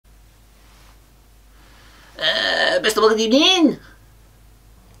Best of luck, good evening.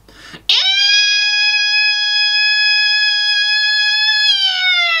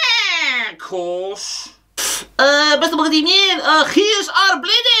 Of course. Best of luck, good evening. Ears are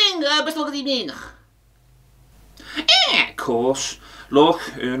bleeding. Best of luck, good evening. Of course. Look,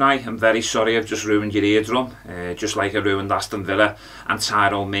 Unai, I'm very sorry I've just ruined your eardrum, just like I ruined Aston Villa and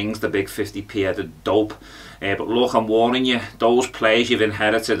Tyrone Mings, the big 50p headed dope. But look, I'm warning you, those players you've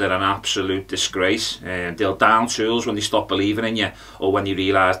inherited are an absolute disgrace. They'll down tools when they stop believing in you, or when you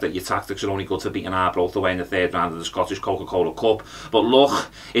realise that your tactics are only good for beating Arbroath away in the 3rd round of the Scottish Coca-Cola Cup. But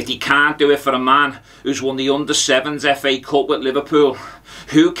look, if they can't do it for a man who's won the under-7s FA Cup with Liverpool,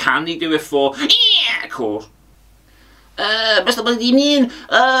 who can they do it for? Yeah, of course. Best of luck, good evening.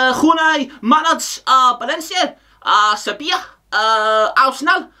 Unai Emery, Valencia, Sevilla,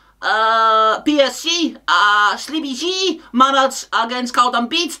 Arsenal, PSG, Sleepy G, Manage against Cowden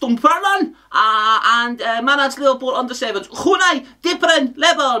Beats, Dunfermline, and Manage Liverpool under 7s. Unai, different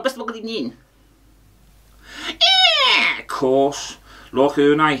level. Best of luck, good evening. Yeah, of course. Look,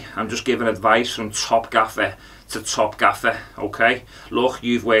 Unai, I'm just giving advice from top gaffer to top gaffer, okay? Look,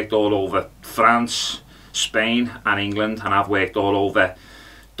 you've worked all over France, Spain and England, and I've worked all over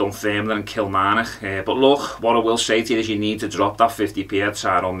Dunfermline and Kilmarnock. But look, what I will say to you is you need to drop that 50p head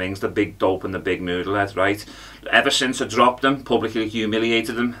Tyrone Mings, the big dope and the big noodle head, right? Ever since I dropped him, publicly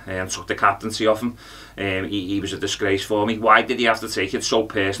humiliated him and took the captaincy off him, he was a disgrace for me. Why did he have to take it so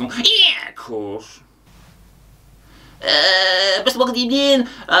personal? Yeah, of course. Best of luck, good evening.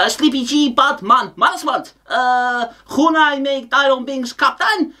 Sleepy G, bad man, management. Unai make Tyrone Mings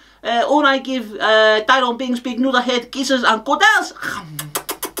captain. Unai give Tyrone Mings big noodle head kisses and cuddles.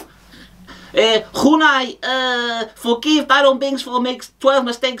 Unai forgive Tyrone Mings for makes 12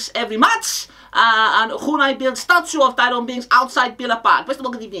 mistakes every match. And Unai build statue of Tyrone Mings outside Villa Park. Best of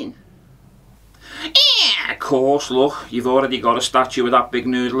luck, good evening. Yeah, of course, look, you've already got a statue of that big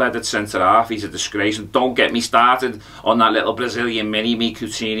noodle-headed centre-half. He's a disgrace, and don't get me started on that little Brazilian mini-me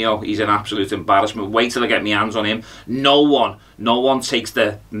Coutinho. He's an absolute embarrassment. Wait till I get my hands on him. No one takes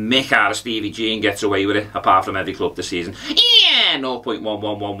the mick out of Stevie G and gets away with it, apart from every club this season. Yeah,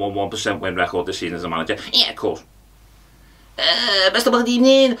 0.11111% win record this season as a manager. Yeah, of course. Best of luck, good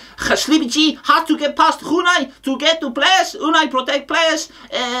evening. Sleepy G had to get past Unai to get to players. Unai protect players.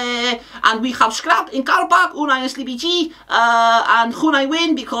 And we have scrap in car park, Unai and Sleepy G. And Unai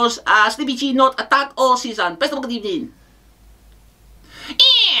win because Sleepy G not attack all season. Best of luck, good evening.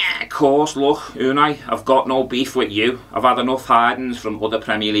 Yeah, of course, look, Unai, I've got no beef with you. I've had enough hidings from other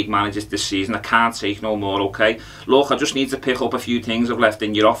Premier League managers this season. I can't take no more, okay? Look, I just need to pick up a few things I've left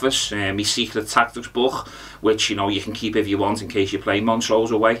in your office. My secret tactics book, which, you know, you can keep if you want in case you play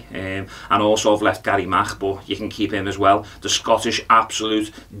Montrose away. And also I've left Gary Mack, but you can keep him as well. The Scottish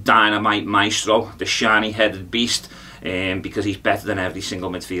absolute dynamite maestro, the shiny-headed beast. Because he's better than every single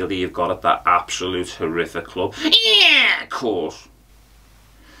midfielder you've got at that absolute horrific club. Yeah, of course.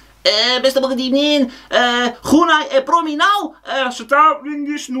 Best of luck, good evening. Unai, promise now. Start ring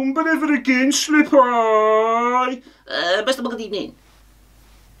this number ever again, Slipper. Best of luck, good evening.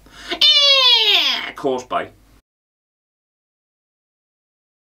 Of course, bye.